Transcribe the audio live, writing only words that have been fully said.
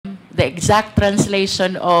the exact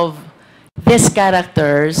translation of these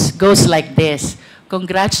characters goes like this.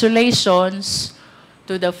 Congratulations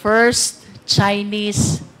to the first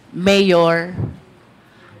Chinese mayor,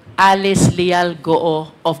 Alice Guo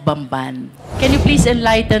of Bamban. Can you please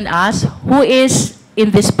enlighten us who is in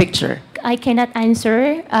this picture? I cannot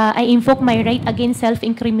answer. I invoke my right against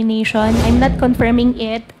self-incrimination. I'm not confirming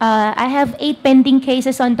it. I have 8 pending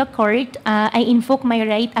cases on the court. I invoke my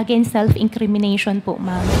right against self-incrimination po,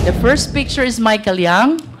 ma'am. The first picture is Michael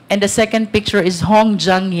Yang, and the second picture is Hong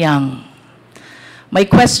Jiang Yang. My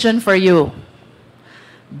question for you,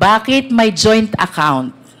 bakit may joint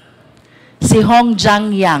account si Hong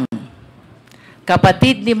Jiang Yang,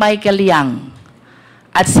 kapatid ni Michael Yang,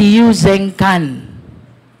 at si Yu Zhengkan,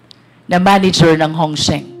 na manager ng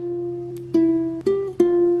Hongsheng?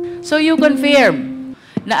 So you confirm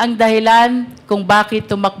na ang dahilan kung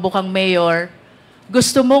bakit tumakbo kang mayor,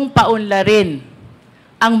 gusto mong paunlarin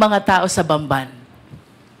ang mga tao sa Bamban.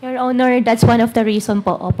 Your Honor, that's one of the reason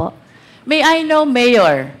po, opo. May I know,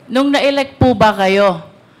 Mayor, nung na-elect po ba kayo,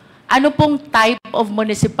 ano pong type of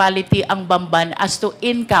municipality ang Bamban as to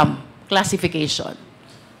income classification?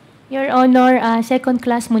 Your Honor,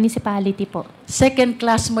 second-class municipality po.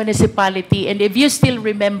 Second-class municipality. And if you still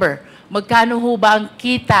remember, magkano ho ba ang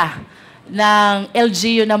kita ng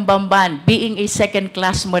LGU ng Bamban being a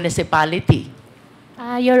second-class municipality?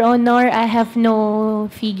 Your Honor, I have no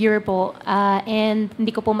figure po and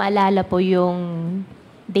hindi ko po maalala po yung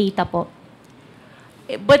data po.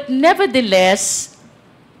 But nevertheless,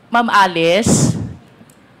 Ma'am Alice,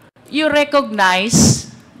 you recognize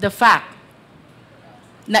the fact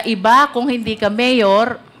na iba kung hindi ka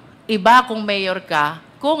mayor, iba kung mayor ka,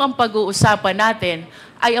 kung ang pag-uusapan natin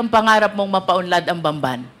ay ang pangarap mong mapaunlad ang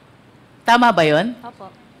Bamban. Tama ba yun? Opo.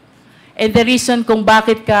 And the reason kung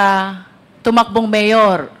bakit ka tumakbong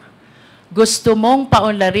mayor, gusto mong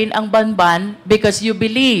paunlarin ang Bamban because you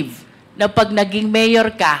believe na pag naging mayor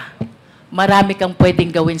ka, marami kang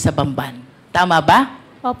pwedeng gawin sa Bamban. Tama ba?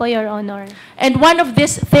 Opo, Your Honor. And one of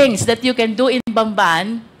these things that you can do in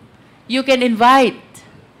Bamban, you can invite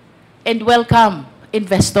and welcome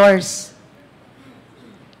investors.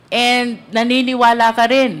 And naniniwala ka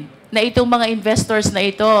rin na itong mga investors na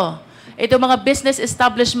ito, itong mga business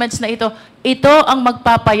establishments na ito ang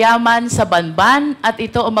magpapayaman sa Bamban at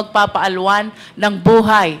ito ang magpapaalwan ng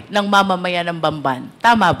buhay ng mamamayan ng Bamban.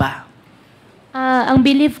 Tama ba? Ang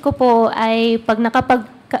belief ko po ay pag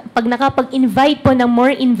nakapag-invite po ng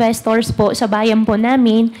more investors po sa bayan po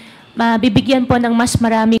namin, mabibigyan po ng mas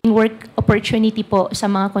maraming work opportunity po sa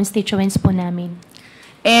mga constituents po namin.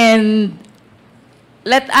 And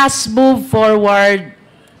let us move forward,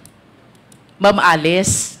 Ma'am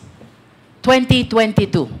Alice.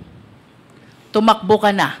 2022, tumakbo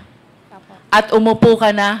ka na at umupo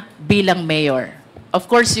ka na bilang mayor. Of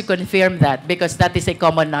course, you confirm that because that is a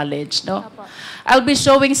common knowledge, no? I'll be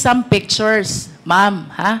showing some pictures, ma'am,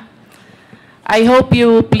 ha? I hope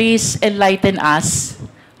you please enlighten us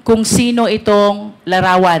kung sino itong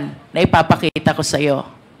larawan na ipapakita ko sa iyo.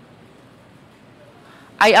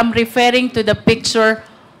 I am referring to the picture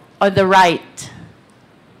on the right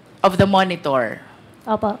of the monitor.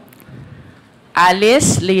 Opo.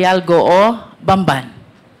 Alice Guo, Bamban.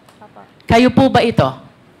 Opo. Kayo po ba ito?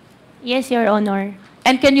 Yes, Your Honor.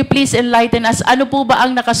 And can you please enlighten us, ano po ba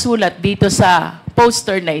ang nakasulat dito sa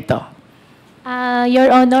poster na ito? Your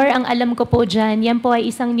Honor, ang alam ko po dyan, yan po ay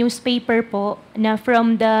isang newspaper po na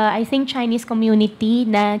from the, I think, Chinese community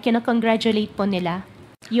na kinakongratulate po nila.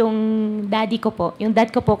 Yung daddy ko po. Yung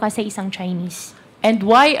dad ko po kasi isang Chinese. And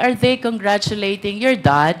why are they congratulating your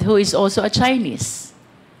dad who is also a Chinese?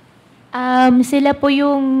 Sila po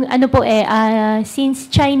yung, since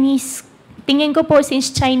Chinese, tingin ko po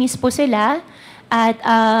since Chinese po sila, at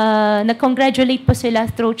nag-congratulate po sila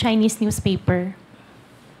through Chinese newspaper.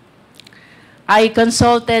 I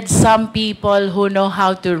consulted some people who know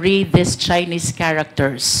how to read these Chinese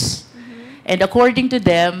characters. And according to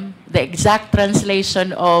them, the exact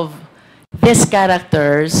translation of these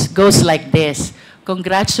characters goes like this.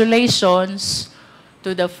 Congratulations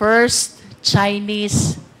to the first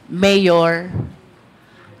Chinese mayor,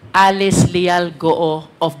 Alice Guo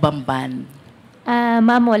of Bamban.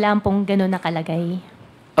 Ma'am, wala pong ganun nakalagay.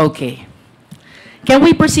 Okay. Can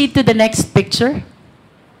we proceed to the next picture?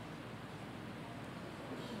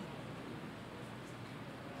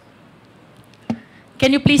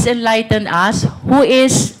 Can you please enlighten us who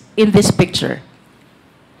is in this picture?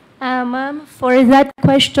 Ma'am, for that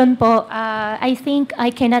question po, I think I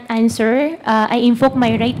cannot answer. I invoke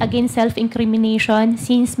my right against self-incrimination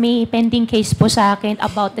since may pending case po sa akin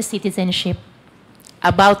about the citizenship.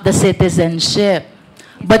 About the citizenship.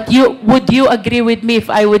 But would you agree with me if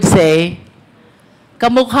I would say,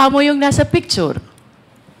 kamukha mo yung nasa picture?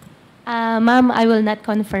 Ma'am, I will not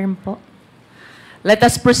confirm po. Let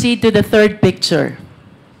us proceed to the third picture.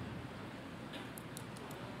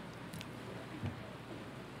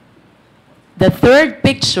 The third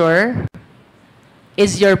picture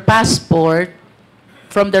is your passport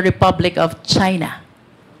from the Republic of China.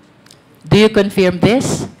 Do you confirm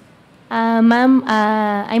this? Ma'am,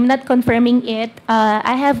 I'm not confirming it.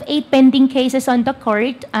 I have 8 pending cases on the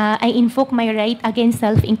court. I invoke my right against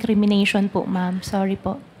self-incrimination po, ma'am. Sorry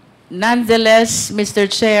po. Nonetheless, Mr.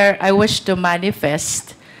 Chair, I wish to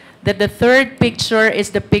manifest that the third picture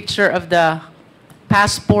is the picture of the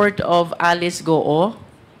passport of Alice Guo,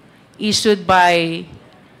 issued by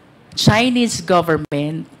Chinese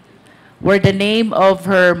government, where the name of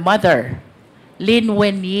her mother, Lin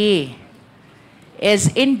Wenyi, is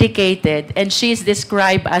indicated, and she is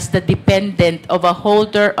described as the dependent of a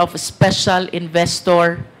holder of special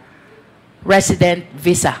investor resident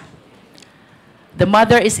visa. The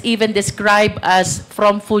mother is even described as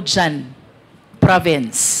from Fujian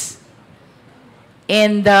province.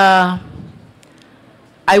 And I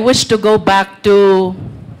wish to go back to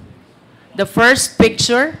the first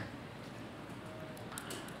picture.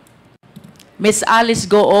 Miss Alice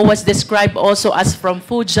Guo was described also as from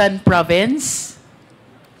Fujian province.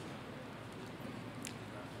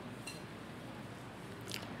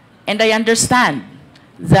 And I understand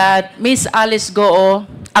that Miss Alice Guo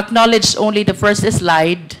acknowledged only the first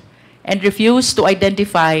slide and refused to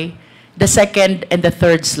identify the second and the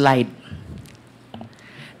third slide.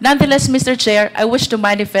 Nonetheless, Mr. Chair, I wish to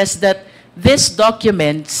manifest that these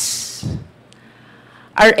documents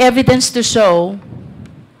are evidence to show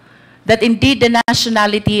that indeed the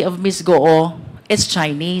nationality of Ms. Guo is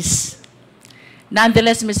Chinese.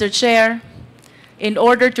 Nonetheless, Mr. Chair, in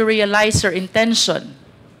order to realize her intention,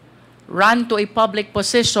 run to a public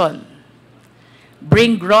position,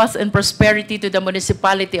 bring growth and prosperity to the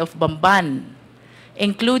municipality of Bamban,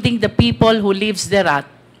 including the people who lives thereat,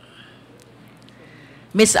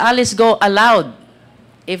 Miss Alice Guo allowed,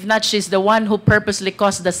 if not she's the one who purposely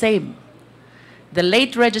caused the same, the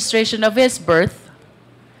late registration of his birth,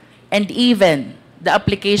 and even the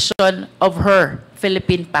application of her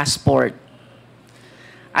Philippine passport.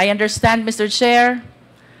 I understand, Mr. Chair,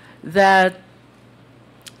 that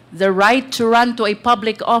the right to run to a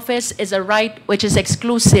public office is a right which is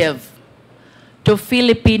exclusive to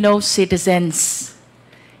Filipino citizens.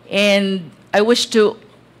 And I wish to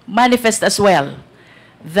manifest as well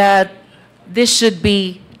that this should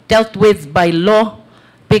be dealt with by law,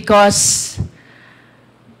 because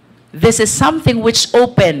this is something which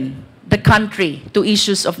open the country to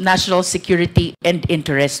issues of national security and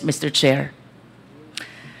interest, Mr. Chair.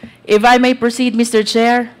 If I may proceed, Mr.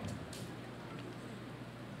 Chair.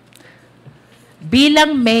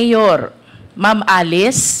 Bilang mayor, Ma'am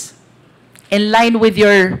Alice, in line with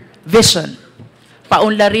your vision,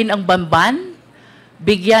 paunlarin ang Bamban,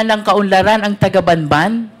 bigyan ng kaunlaran ang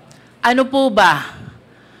taga-Bamban. Ano po ba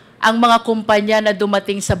ang mga kumpanya na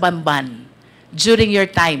dumating sa Bamban during your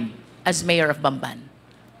time as mayor of Bamban?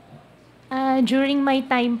 During my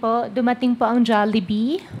time po, dumating po ang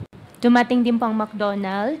Jollibee, dumating din po ang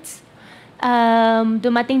McDonald's,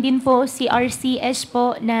 dumating din po si RCS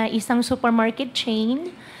po na isang supermarket chain,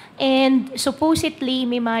 and supposedly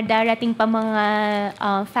may mga darating pa mga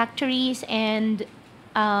factories and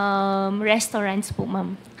restaurants po,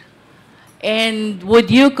 ma'am. And would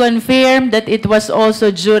you confirm that it was also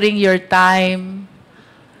during your time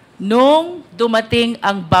nung dumating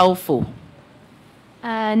ang Baofu?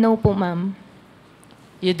 No po, ma'am.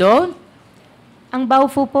 You don't? Ang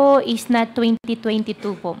Baofu po is not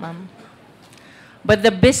 2022 po, ma'am. But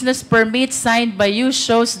the business permit signed by you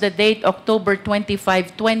shows the date October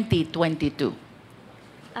 25, 2022.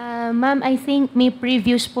 Ma'am, I think may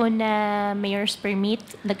previous po na mayor's permit.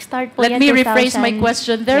 Nag-start po Let yan me 2000. rephrase my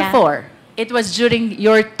question. Therefore, it was during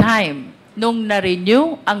your time nung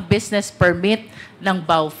na-renew ang business permit ng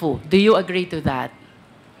Baofu. Do you agree to that?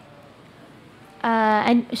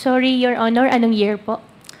 Sorry, Your Honor, anong year po?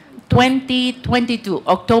 2022,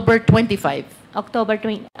 October 25. October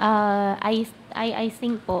 20. I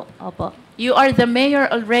think po. Opo. You are the mayor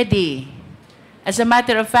already. As a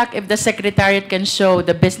matter of fact, if the Secretariat can show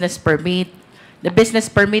the business permit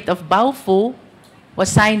of Baofu was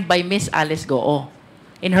signed by Miss Alice Guo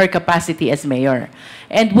in her capacity as mayor.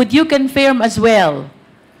 And would you confirm as well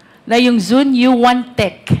na yung Zunyu One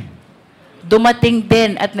Tech dumating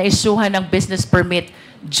din at naisuhan ng business permit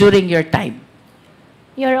during your time?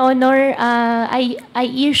 Your Honor, I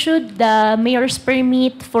issued the mayor's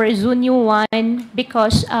permit for Zunyo 1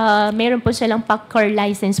 because meron po silang pack-car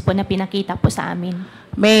license po na pinakita po sa amin.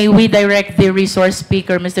 May we direct the resource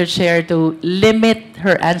speaker, Mr. Chair, to limit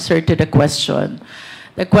her answer to the question.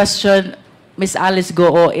 The question, Ms. Alice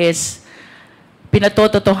Guo, is,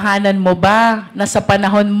 pinatototohanan mo ba na sa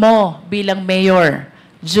panahon mo bilang mayor,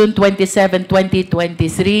 June 27,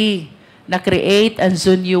 2023, na-create ang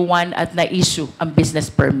Zunyo 1 at na-issue ang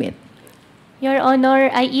business permit? Your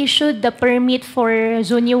Honor, I issued the permit for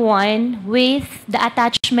Zunyo 1 with the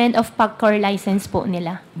attachment of pack-car license po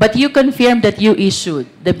nila. But you confirmed that you issued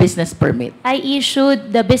the business permit. I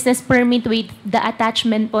issued the business permit with the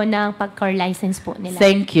attachment po ng pack-car license po nila.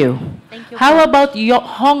 Thank you. Thank you How po. about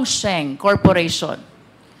Hongsheng Corporation?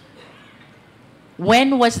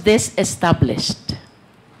 When was this established?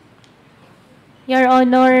 Your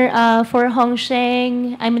Honor, for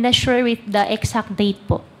Hongsheng, I'm not sure with the exact date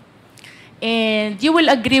po. And you will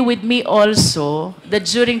agree with me also that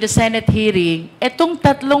during the Senate hearing, etong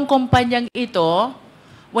tatlong kumpanyang ito,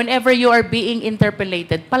 whenever you are being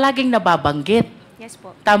interpellated, palaging nababanggit. Yes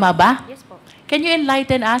po. Tama ba? Yes po. Can you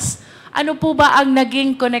enlighten us? Ano po ba ang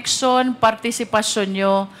naging koneksyon, partisipasyon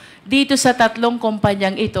nyo dito sa tatlong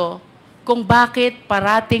kumpanyang ito kung bakit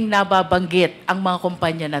parating nababanggit ang mga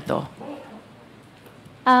kumpanya na to?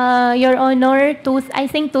 Your Honor, I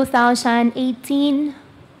think 2018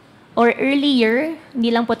 or earlier,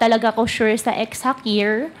 hindi lang po talaga ako sure sa exact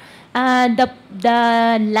year, the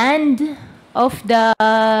land of the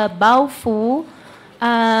Baofu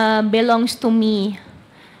belongs to me.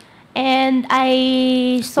 And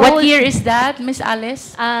I sold... What year is that, Miss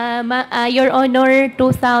Alice? Your Honor,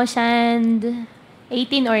 2018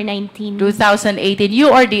 or 19. 2018.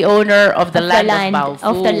 You are the owner of the Of land of Baofu.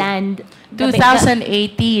 Of the land. 2018.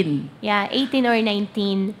 Yeah, 18 or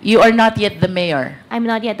 19. You are not yet the mayor. I'm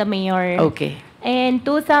not yet the mayor. Okay. In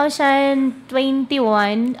 2021,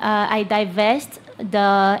 I divest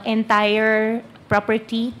the entire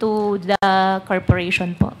property to the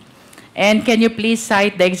corporation po. And can you please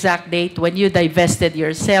cite the exact date when you divested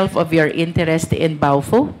yourself of your interest in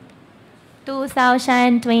Baofu?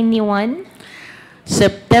 2021.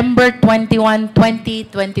 September 21,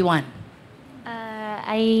 2021.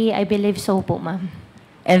 I believe so po, ma'am.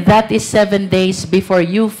 And that is 7 days before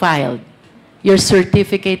you filed your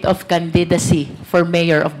certificate of candidacy for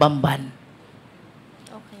mayor of Bamban.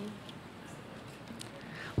 Okay.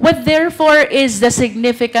 What therefore is the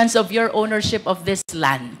significance of your ownership of this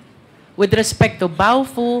land with respect to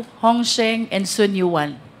Baofu, Hongsheng, and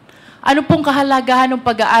Sunyuan? Ano pong kahalagahan ng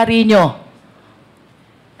pag-aari nyo?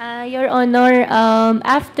 Your Honor,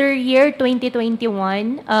 after year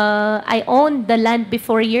 2021, I owned the land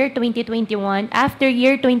before year 2021. After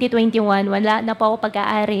year 2021, wala na po ako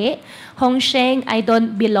pag-aari. Hongsheng, I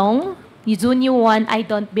don't belong. Zunyo 1, I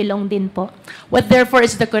don't belong din po. What therefore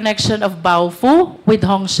is the connection of Baofu with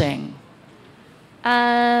Hongsheng?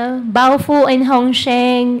 Baofu and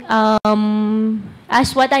Hongsheng,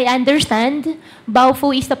 as what I understand,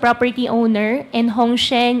 Baofu is the property owner and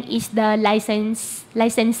Hongsheng is the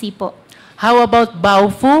licensee po. How about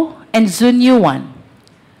Baofu and Zunyuan?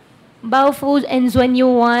 Baofu and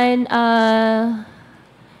Zunyuan,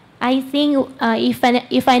 I think,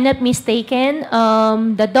 if I'm not mistaken,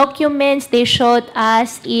 the documents they showed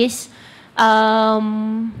us is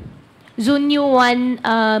Zunyuan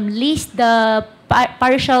leased the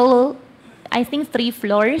partial, I think, 3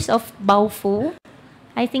 floors of Baofu.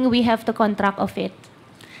 I think we have the contract of it.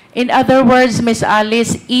 In other words, Ms.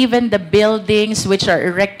 Alice, even the buildings which are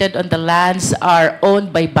erected on the lands are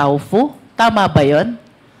owned by Baofu? Tama ba yun?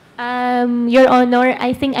 Your Honor,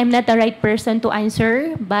 I think I'm not the right person to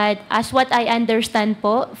answer, but as what I understand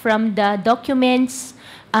po, from the documents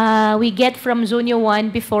we get from Zunyo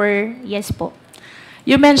 1 before, yes po.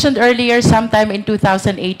 You mentioned earlier, sometime in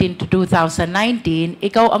 2018 to 2019,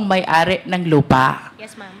 ikaw ang may-ari ng lupa.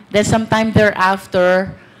 Yes, ma'am. Then sometime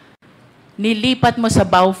thereafter, nilipat mo sa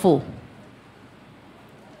Baofu.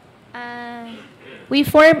 We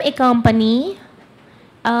form a company.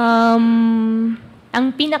 Ang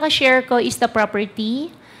pinaka-share ko is the property.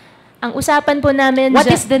 Ang usapan po namin... What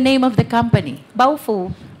is the name of the company? Baofu.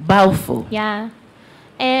 Baofu. Yeah.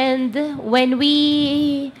 And when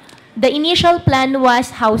the initial plan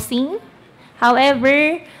was housing.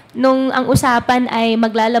 However, nung ang usapan ay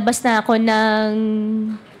maglalabas na ako ng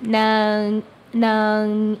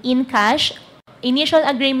in cash, initial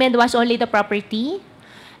agreement was only the property,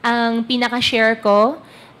 ang pinaka-share ko.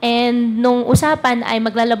 And nung usapan ay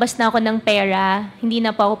maglalabas na ako ng pera, hindi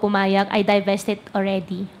na po ako pumayag, I divested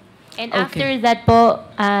already. And Okay. after that po,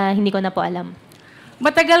 hindi ko na po alam.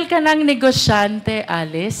 Matagal ka ng negosyante,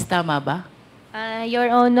 Alice, tama ba? Your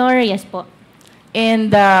Honor, yes po. And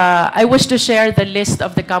I wish to share the list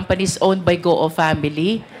of the companies owned by Guo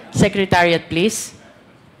family. Secretariat, please.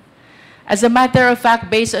 As a matter of fact,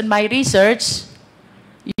 based on my research,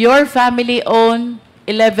 your family owned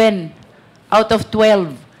 11 out of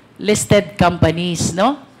 12 listed companies,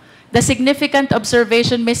 no? The significant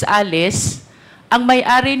observation, Miss Alice, ang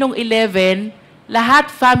may-ari nung 11, lahat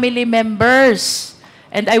family members.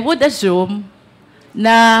 And I would assume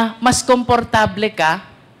na mas komportable ka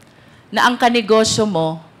na ang kanegosyo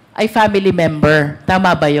mo ay family member.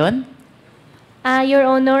 Tama ba yon?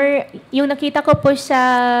 Your Honor, yung nakita ko po sa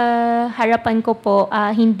harapan ko po,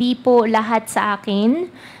 hindi po lahat sa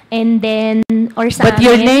akin. And then, or sa But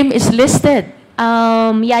your name is listed.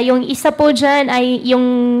 Yeah, yung isa po dyan ay yung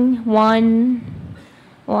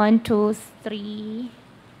 1, 2, 3.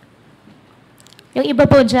 Yung iba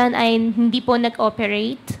po dyan ay hindi po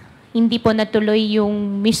nag-operate, hindi po natuloy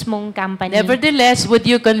yung mismong company. Nevertheless, would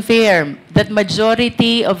you confirm that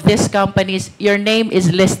majority of these companies, your name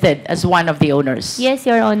is listed as one of the owners? Yes,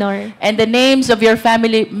 Your Honor. And the names of your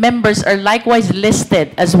family members are likewise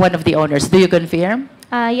listed as one of the owners. Do you confirm?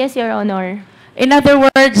 Yes, Your Honor. In other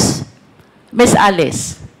words, Miss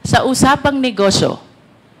Alice, sa usapang negosyo,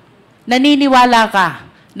 naniniwala ka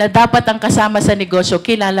na dapat ang kasama sa negosyo,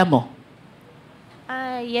 kilala mo?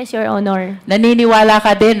 Yes, Your Honor. Naniniwala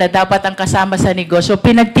ka din na dapat ang kasama sa negosyo,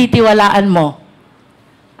 pinagtitiwalaan mo?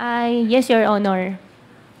 Yes, Your Honor.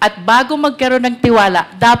 At bago magkaroon ng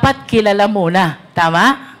tiwala, dapat kilala muna.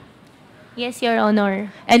 Tama? Yes, Your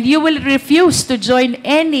Honor. And you will refuse to join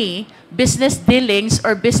any business dealings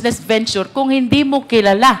or business venture kung hindi mo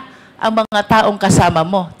kilala ang mga taong kasama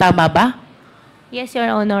mo. Tama ba? Yes,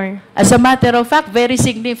 Your Honor. As a matter of fact, very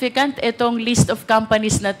significant itong list of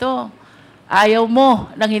companies na to. Ayaw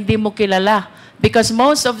mo nang hindi mo kilala. Because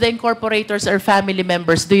most of the incorporators are family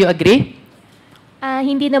members. Do you agree?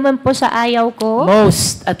 Hindi naman po sa ayaw ko.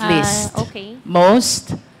 Most, at least. Okay.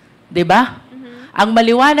 Most. Diba? Ang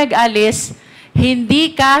maliwanag, Alice,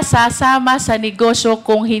 hindi ka sasama sa negosyo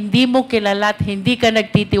kung hindi mo kilala at hindi ka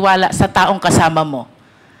nagtitiwala sa taong kasama mo.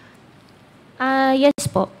 Yes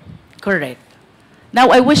po. Correct.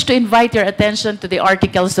 Now, I wish to invite your attention to the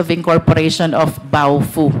Articles of Incorporation of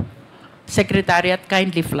Baofu. Secretariat,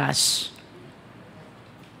 kindly flash.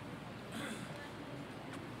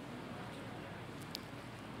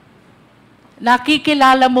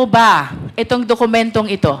 Nakikilala mo ba itong dokumentong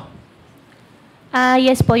ito?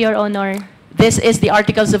 Yes po, Your Honor. This is the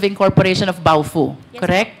Articles of Incorporation of Baofu, Yes,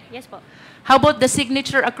 correct? Po. Yes po. How about the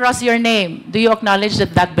signature across your name? Do you acknowledge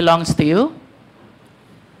that that belongs to you?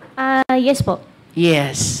 Yes po.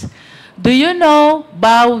 Yes. Do you know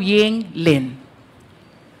Bao Ying Lin?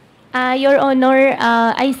 Your Honor,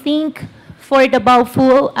 I think for the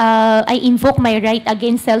Baofu, I invoke my right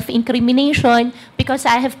against self-incrimination because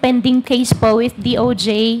I have pending case po with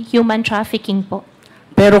DOJ human trafficking po.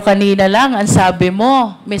 Pero kanina lang, ang sabi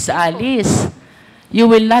mo, Miss Alice, you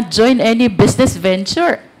will not join any business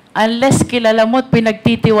venture unless kilala mo at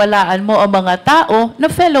pinagtitiwalaan mo ang mga tao na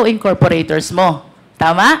fellow incorporators mo.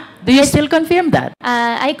 Tama? Do you still confirm that?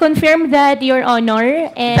 I confirm that, Your Honor.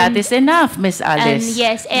 And That is enough, Miss Alice.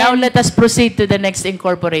 yes, Now and- let us proceed to the next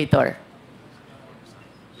incorporator.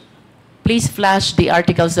 Please flash the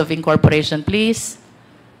Articles of Incorporation, please.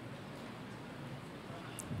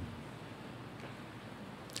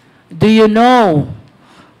 Do you know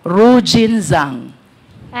Ru Jin Zhang?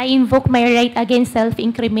 I invoke my right against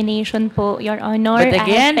self-incrimination po, Your Honor. But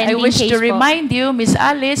again, I have pending wish case to po. remind you, Miss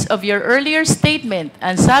Alice, of your earlier statement.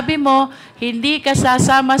 Ang sabi mo, hindi ka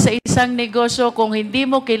sasama sa isang negosyo kung hindi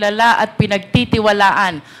mo kilala at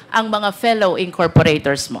pinagtitiwalaan ang mga fellow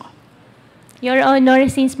incorporators mo. Your Honor,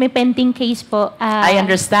 since may pending case po. I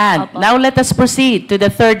understand. Opo. Now let us proceed to the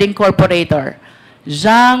third incorporator,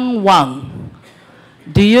 Zhang Wang.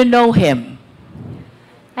 Do you know him?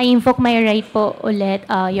 I invoke my right po ulit,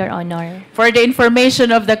 Your Honor. For the information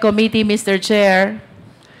of the committee, Mr. Chair,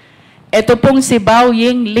 ito pong si Bao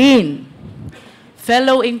Ying Lin,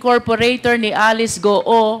 fellow incorporator ni Alice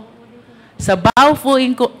Guo, sa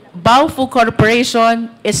Baofu Corporation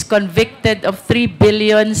is convicted of 3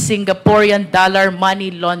 billion Singaporean dollar money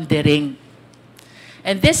laundering.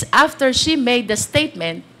 And this after she made the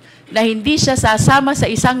statement na hindi siya sasama sa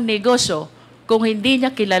isang negosyo kung hindi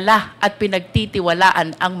niya kilala at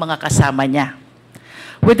pinagtitiwalaan ang mga kasama niya.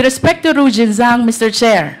 With respect to Ru Jin Zhang, Mr.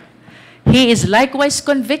 Chair, he is likewise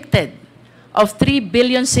convicted of 3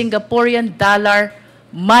 billion Singaporean dollar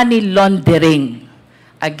money laundering.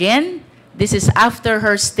 Again, this is after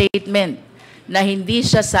her statement na hindi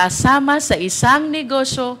siya sasama sa isang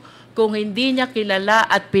negosyo kung hindi niya kilala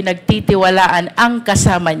at pinagtitiwalaan ang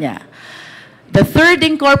kasama niya. The third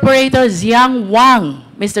incorporator, Jiang Wang,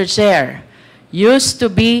 Mr. Chair, used to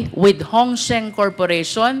be with Hongsheng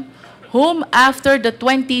Corporation, whom after the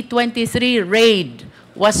 2023 raid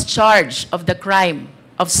was charged of the crime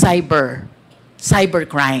of cyber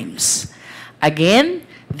crimes. Again,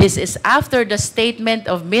 this is after the statement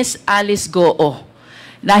of Miss Alice Guo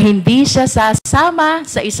na hindi siya sasama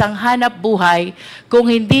sa isang hanap buhay kung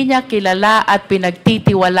hindi niya kilala at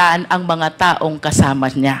pinagtitiwalaan ang mga taong kasama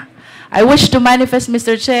niya. I wish to manifest,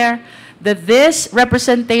 Mr. Chair, that this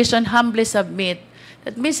representation humbly submit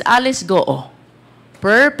that Miss Alice Guo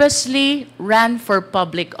purposely ran for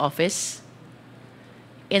public office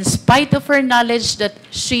in spite of her knowledge that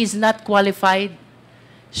she is not qualified,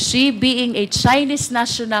 she being a Chinese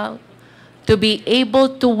national, to be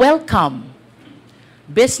able to welcome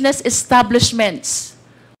business establishments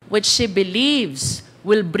which she believes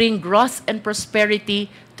will bring growth and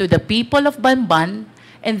prosperity to the people of Bamban.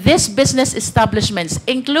 And this business establishments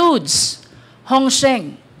includes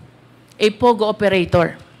Hongsheng, a pogo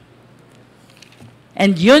operator,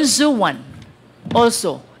 and Yunzuwan,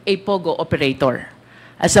 also a pogo operator.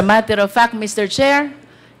 As a matter of fact, Mr. Chair,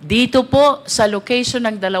 dito po sa location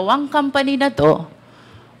ng dalawang company na to,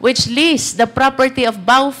 which lease the property of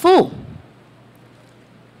Baofu,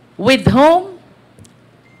 with whom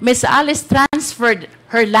Ms. Alice transferred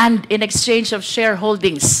her land in exchange of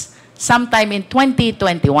shareholdings sometime in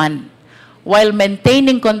 2021, while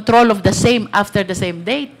maintaining control of the same after the same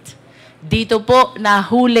date. Dito po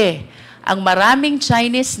nahuli ang maraming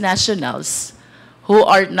Chinese nationals who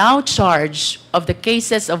are now charged of the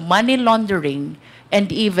cases of money laundering and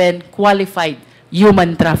even qualified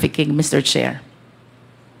human trafficking, Mr. Chair.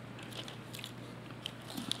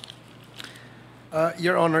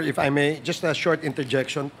 Your Honor, if I may, just a short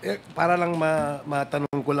interjection. Para lang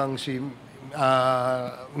matanong ko lang si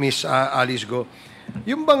Miss Alice Guo.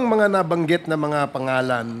 Yung bang mga nabanggit na mga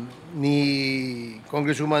pangalan ni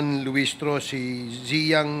Congresswoman Luistro, si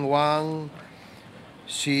Jiang Wang,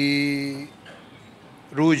 si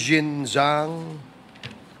Rujin Zhang,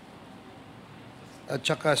 at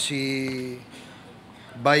saka si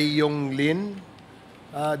Bai Yong Lin,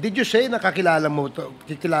 did you say nakakilala mo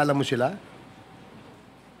sila?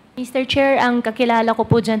 Mr. Chair, ang kakilala ko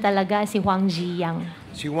po dyan talaga si Wang Ziyang.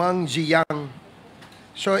 Si Wang Ziyang.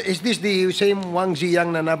 So, is this the same Wang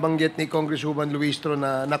Ziyang na nabanggit ni Congresswoman Luistro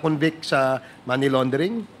na na-convict sa money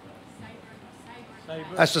laundering?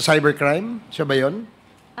 As a cybercrime? Siya ba yun?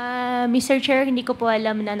 Mr. Chair, hindi ko po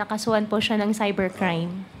alam na nakasuhan po siya ng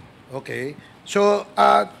cybercrime. Okay. So,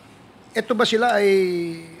 ito ba sila ay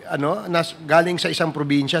galing sa isang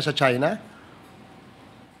probinsya sa China?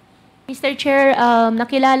 Mr. Chair,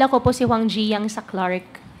 nakilala ko po si Wang Ziyang sa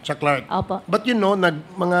Clark. Sa Clark? Opo. But you know,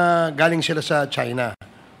 mga galing sila sa China.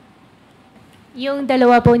 Yung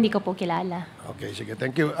dalawa po, hindi ko po kilala. Okay, sige.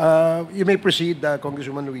 Thank you. You may proceed,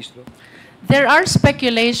 Congresswoman Luistro. There are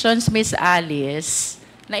speculations, Miss Alice,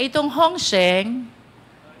 na itong Hongsheng,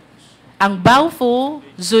 ang Baofu,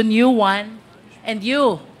 Zunyuan, and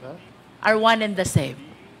you are one and the same.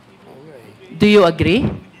 Do you agree?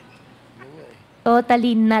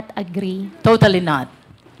 Totally not agree. Totally not.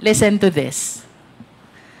 Listen to this.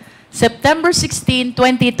 September 16,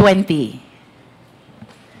 2020,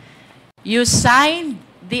 you signed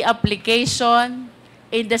the application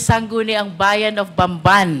in the Sangguniang Bayan of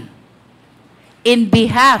Bamban in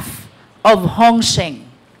behalf of Hongsheng,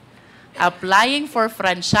 applying for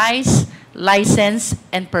franchise, license,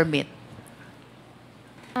 and permit.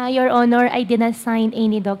 Your Honor, I did not sign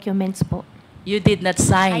any documents po. You did not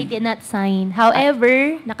sign. I did not sign.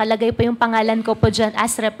 However, nakalagay po yung pangalan ko po dyan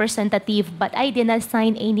as representative, but I did not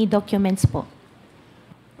sign any documents po.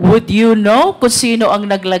 Would you know kung sino ang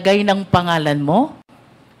naglagay ng pangalan mo?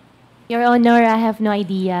 Your Honor, I have no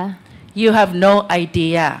idea. You have no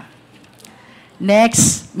idea.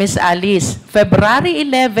 Next, Miss Alice, February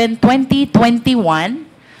 11, 2021,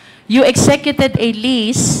 you executed a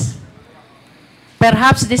lease.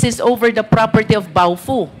 Perhaps this is over the property of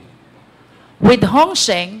Baofu with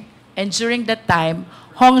Hongsheng, and during that time,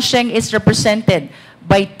 Hongsheng is represented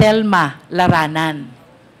by Telma Laranan.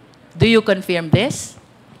 Do you confirm this?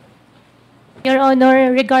 Your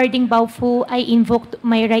Honor, regarding Baofu, I invoked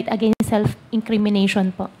my right against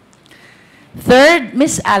self-incrimination po. Third,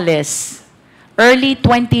 Miss Alice, early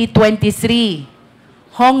 2023,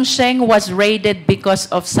 Hongsheng was raided because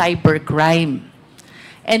of cybercrime.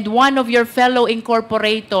 And one of your fellow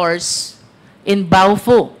incorporators in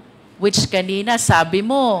Baofu, which kanina sabi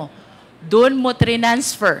mo, doon mo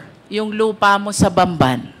transfer yung lupa mo sa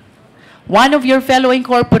Bamban. One of your fellow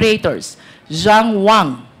incorporators, Jiang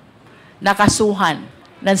Wang, nakasuhan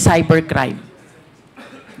ng cybercrime.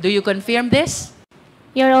 Do you confirm this?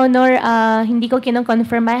 Your Honor, hindi ko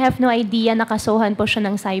kino-confirm. I have no idea nakasuhan po siya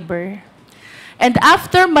ng cyber. And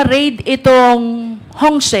after ma-raid itong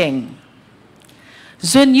Hongsheng,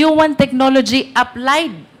 Zunyuan Technology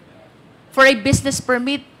applied for a business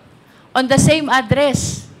permit on the same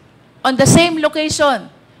address, on the same location.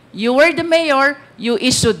 You were the mayor, you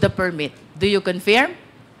issued the permit. Do you confirm?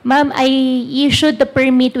 Ma'am, I issued the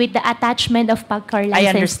permit with the attachment of pagcar license. I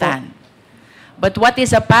understand. But what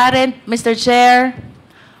is apparent, Mr. Chair,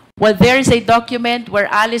 well, there is a document where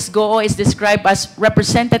Alice Guo is described as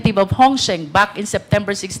representative of Hongsheng back in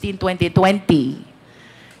September 16, 2020.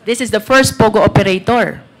 This is the first POGO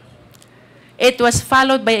operator. It was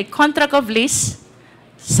followed by a contract of lease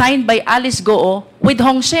signed by Alice Guo with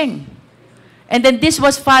Hongsheng. And then this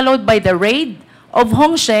was followed by the raid of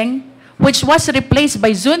Hongsheng, which was replaced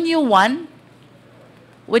by Zunyuan,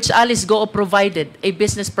 which Alice Guo provided a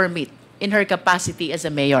business permit in her capacity as a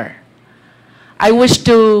mayor. I wish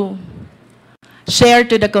to share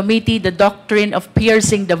to the committee the doctrine of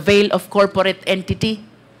piercing the veil of corporate entity,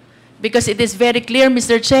 because it is very clear,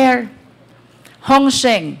 Mr. Chair,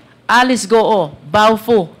 Hongsheng, Alice Guo,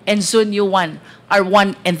 Baofu, and Zunyuan are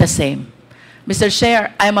one and the same. Mr.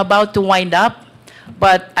 Chair, I'm about to wind up,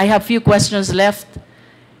 but I have few questions left.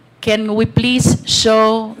 Can we please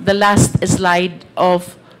show the last slide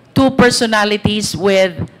of two personalities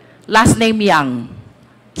with last name Yang?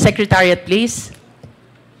 Secretariat, please.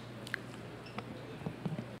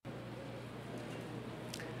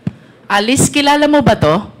 Alice, kilala mo ba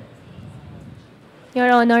to?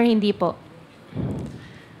 Your Honor, hindi po.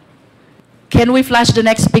 Can we flash the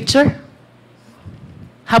next picture?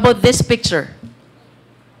 How about this picture?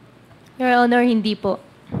 Your Honor, hindi po.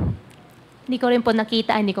 Hindi ko rin po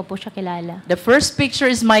nakita, hindi ko po siya kilala. The first picture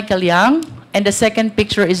is Michael Yang, and the second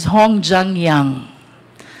picture is Hong Jiang Yang.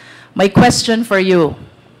 My question for you,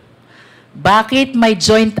 bakit may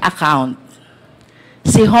joint account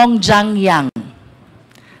si Hong Jiang Yang,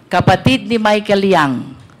 kapatid ni Michael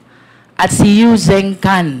Yang, at si Yu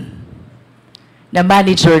Zhengkan, na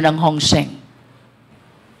manager ng Hongsheng?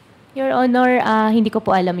 Your Honor, hindi ko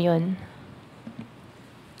po alam yun.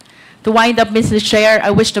 To wind up, Mr. Chair, I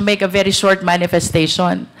wish to make a very short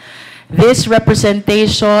manifestation. This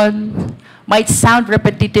representation might sound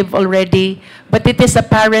repetitive already, but it is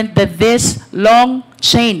apparent that this long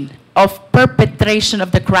chain of perpetration of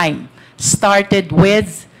the crime started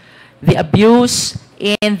with the abuse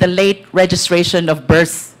in the late registration of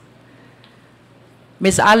birth.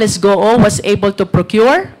 Ms. Alice Guo was able to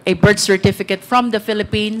procure a birth certificate from the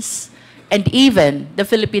Philippines and even the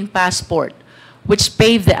Philippine passport, which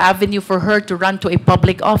paved the avenue for her to run to a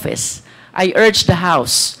public office. I urge the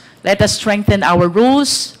House, let us strengthen our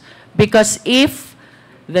rules, because if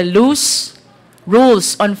the loose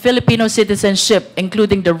rules on Filipino citizenship,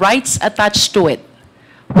 including the rights attached to it,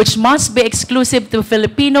 which must be exclusive to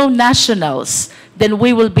Filipino nationals, then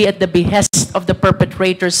we will be at the behest of the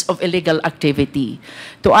perpetrators of illegal activity.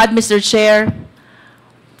 To add, Mr. Chair,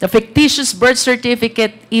 the fictitious birth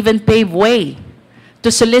certificate even paved way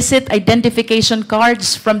to solicit identification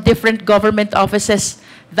cards from different government offices.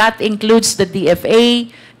 That includes the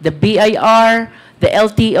DFA, the BIR, the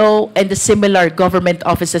LTO, and the similar government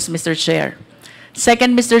offices, Mr. Chair.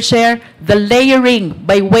 Second, Mr. Chair, the layering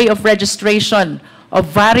by way of registration of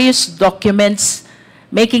various documents,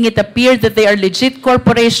 making it appear that they are legit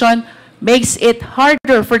corporation, makes it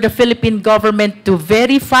harder for the Philippine government to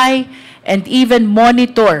verify and even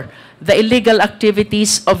monitor the illegal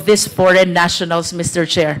activities of these foreign nationals, Mr.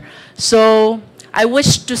 Chair. So I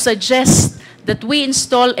wish to suggest that we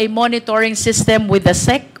install a monitoring system with the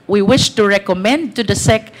SEC. We wish to recommend to the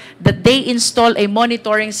SEC that they install a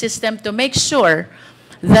monitoring system to make sure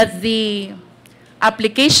that the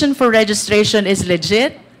application for registration is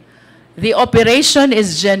legit, the operation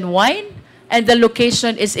is genuine, and the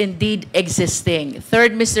location is indeed existing.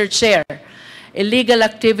 Third, Mr. Chair, illegal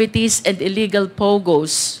activities and illegal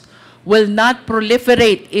POGOs will not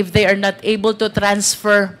proliferate if they are not able to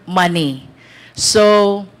transfer money.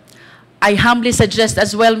 So I humbly suggest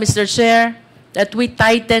as well, Mr. Chair, that we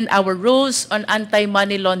tighten our rules on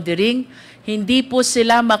anti-money laundering. Hindi po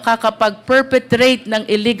sila makakapag-perpetrate ng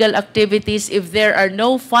illegal activities if there are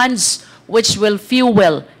no funds which will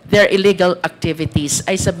fuel their illegal activities.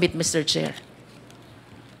 I submit, Mr. Chair.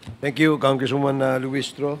 Thank you, Congresswoman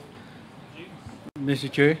Luistro. Mr.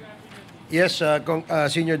 Chair. Yes,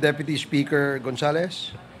 Senior Deputy Speaker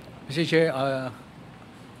Gonzales. Mr. Chair,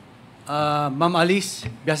 Ma'am Alice,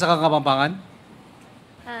 biyasa ka Kapampangan?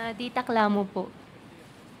 Di Taklamo po.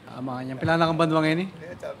 Mga niyan. Pila na kang banwa ngayon eh?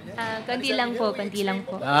 Konti lang po, konti lang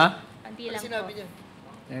po. Ha? Konti konti lang po.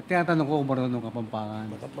 Tinatanong ko kung marunong Kapampangan.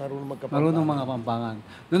 Marunong magkapampangan. Marunong mga Kapampangan.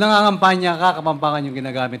 Noong nangangampanya ka, Kapampangan yung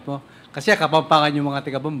ginagamit mo. Kasi Kapampangan yung mga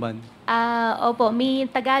taga-Bamban. Opo, may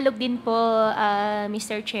Tagalog din po,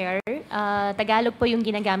 Mr. Chair. Tagalog po yung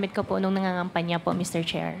ginagamit ko po nung nangangampanya po, Mr.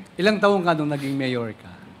 Chair. Ilang taong ka nung naging mayor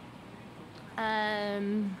ka?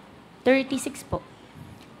 36 po.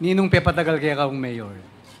 Ninong pepatagal kaya ka kung mayor?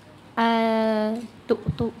 2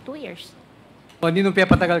 years. O ninong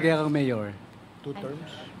pepatagal kaya kang mayor? 2 terms?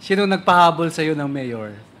 Sino nagpahabol sa'yo ng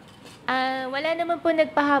mayor? Wala naman po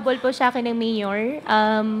nagpahabol po sa akin ng mayor.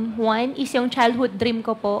 One is yung childhood dream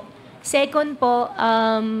ko po. Second po,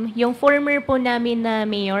 yung former po namin na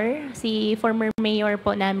mayor, si former mayor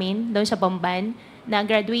po namin doon sa Bamban, na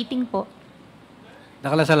graduating po.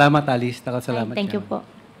 Nakalasalamat, Alice. Nakalasalamat. Thank you po.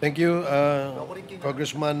 Thank you,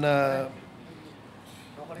 Congressman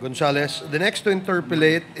Gonzales. The next to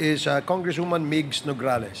interpolate is Congresswoman Migs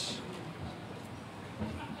Nograles.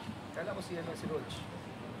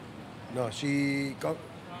 No,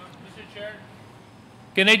 Mr. Chair,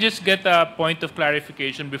 can I just get a point of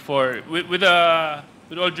clarification before, with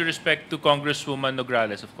all due respect to Congresswoman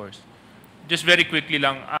Nograles, of course. Just very quickly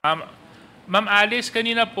lang. Ma'am Alice,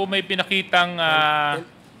 kanina po may pinakitang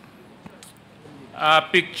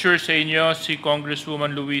picture sa inyo si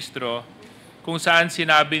Congresswoman Luistro kung saan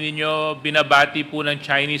sinabi ninyo binabati po ng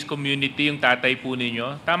Chinese community yung tatay po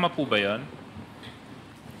ninyo. Tama po ba yon?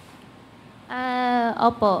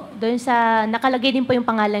 Opo, doon sa, nakalagay din po yung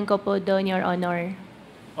pangalan ko po doon, Your Honor.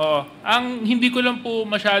 Oo. Ang hindi ko lang po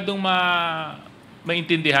masyadong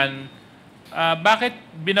maintindihan, bakit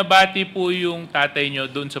binabati po yung tatay nyo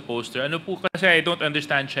doon sa poster? Ano po, kasi I don't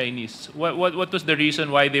understand Chinese. What was the reason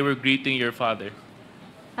why they were greeting your father?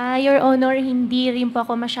 Your Honor, hindi rin po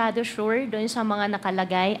ako masyado sure doon sa mga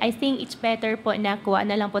nakalagay. I think it's better po na kuha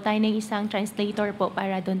na lang po tayo ng isang translator po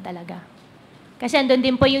para doon talaga. Kasi andun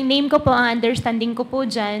din po yung name ko po, ang understanding ko po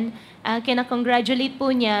dyan. Kina-congratulate po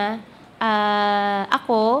niya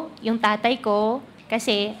ako, yung tatay ko,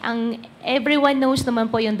 kasi everyone knows naman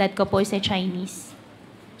po yung dad ko po is a Chinese.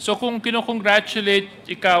 So kung kino-congratulate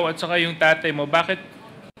ikaw at saka yung tatay mo, bakit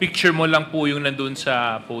picture mo lang po yung nandun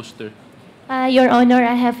sa poster? Your Honor,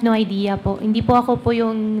 I have no idea po. Hindi po ako po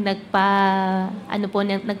yung nagpa-publish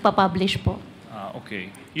po.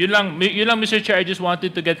 Okay. Yun lang, Mr. Chair, I just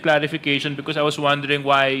wanted to get clarification because I was wondering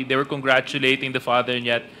why they were congratulating the father and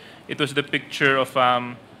yet it was the picture of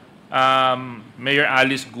Mayor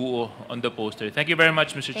Alice Guo on the poster. Thank you very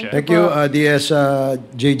much, Mr. Chair. Thank you, DS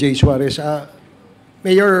JJ Suarez.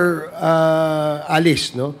 Mayor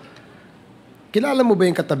Alice, no? Kilala mo ba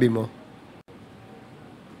yung katabi mo?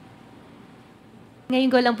 Ngayon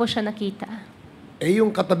ko lang po siya nakita.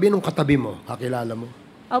 Yung katabi ng katabi mo, kakilala mo?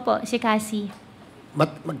 Opo, si Cassie.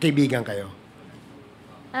 Magkaibigan kayo?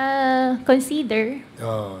 Consider.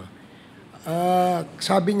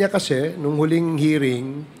 Sabi niya kasi, nung huling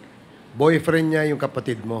hearing, boyfriend niya yung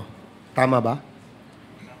kapatid mo. Tama ba?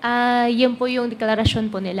 Yun po yung deklarasyon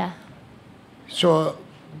po nila. So,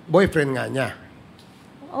 boyfriend nga niya.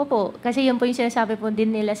 Opo, kasi yun po yung sinasabi po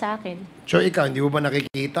din nila sa akin. So, ikaw, hindi mo ba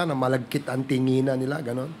nakikita na malagkit ang tingina nila,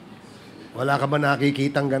 ganon? Wala ka ba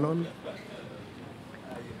nakikitang ganon?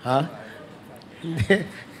 Ha? Hindi.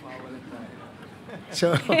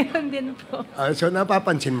 So, Ayun din po. so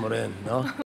napapansin mo rin, no?